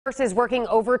Nurses working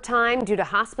overtime due to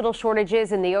hospital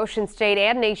shortages in the Ocean State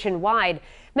and nationwide.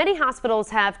 Many hospitals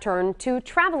have turned to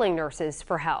traveling nurses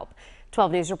for help.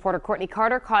 12 News reporter Courtney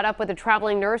Carter caught up with a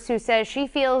traveling nurse who says she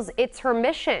feels it's her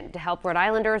mission to help Rhode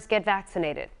Islanders get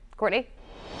vaccinated. Courtney?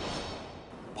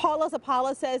 Paula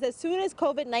Zapala says as soon as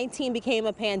COVID-19 became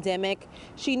a pandemic,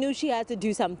 she knew she had to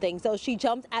do something. So she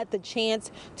jumped at the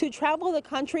chance to travel the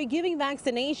country giving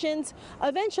vaccinations,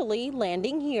 eventually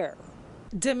landing here.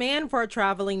 Demand for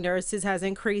traveling nurses has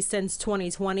increased since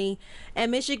 2020,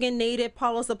 and Michigan native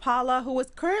Paula Zapala, who is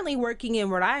currently working in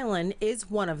Rhode Island,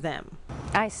 is one of them.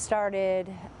 I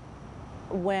started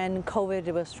when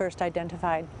COVID was first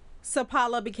identified.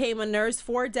 Zapala became a nurse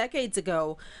 4 decades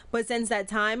ago, but since that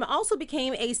time also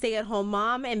became a stay-at-home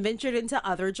mom and ventured into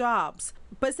other jobs.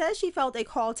 But says she felt a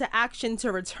call to action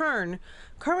to return.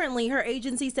 Currently, her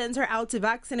agency sends her out to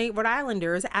vaccinate Rhode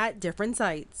Islanders at different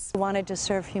sites. I wanted to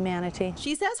serve humanity.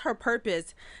 She says her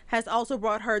purpose has also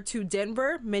brought her to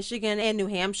Denver, Michigan, and New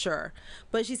Hampshire.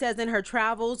 But she says in her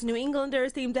travels, New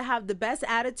Englanders seem to have the best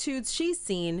attitudes she's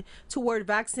seen toward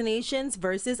vaccinations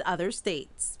versus other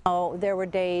states. Oh, there were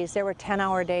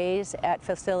 10-hour days at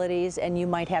facilities, and you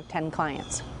might have 10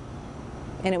 clients.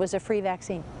 And it was a free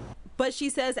vaccine. But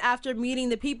she says after meeting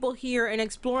the people here and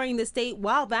exploring the state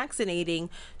while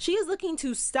vaccinating, she is looking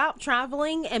to stop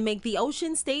traveling and make the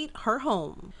Ocean State her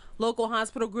home. Local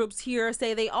hospital groups here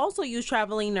say they also use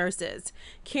traveling nurses.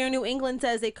 Care New England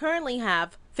says they currently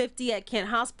have 50 at Kent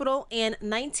Hospital and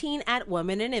 19 at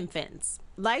Women and Infants.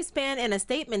 Lifespan in a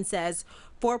statement says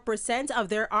 4% of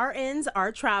their RNs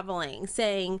are traveling,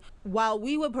 saying, while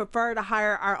we would prefer to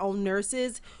hire our own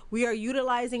nurses, we are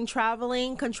utilizing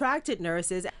traveling contracted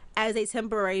nurses as a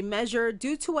temporary measure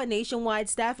due to a nationwide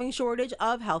staffing shortage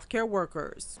of healthcare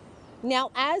workers.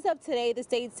 Now, as of today, the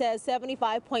state says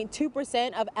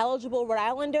 75.2% of eligible Rhode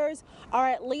Islanders are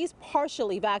at least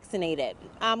partially vaccinated.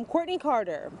 I'm Courtney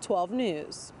Carter, 12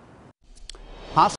 News.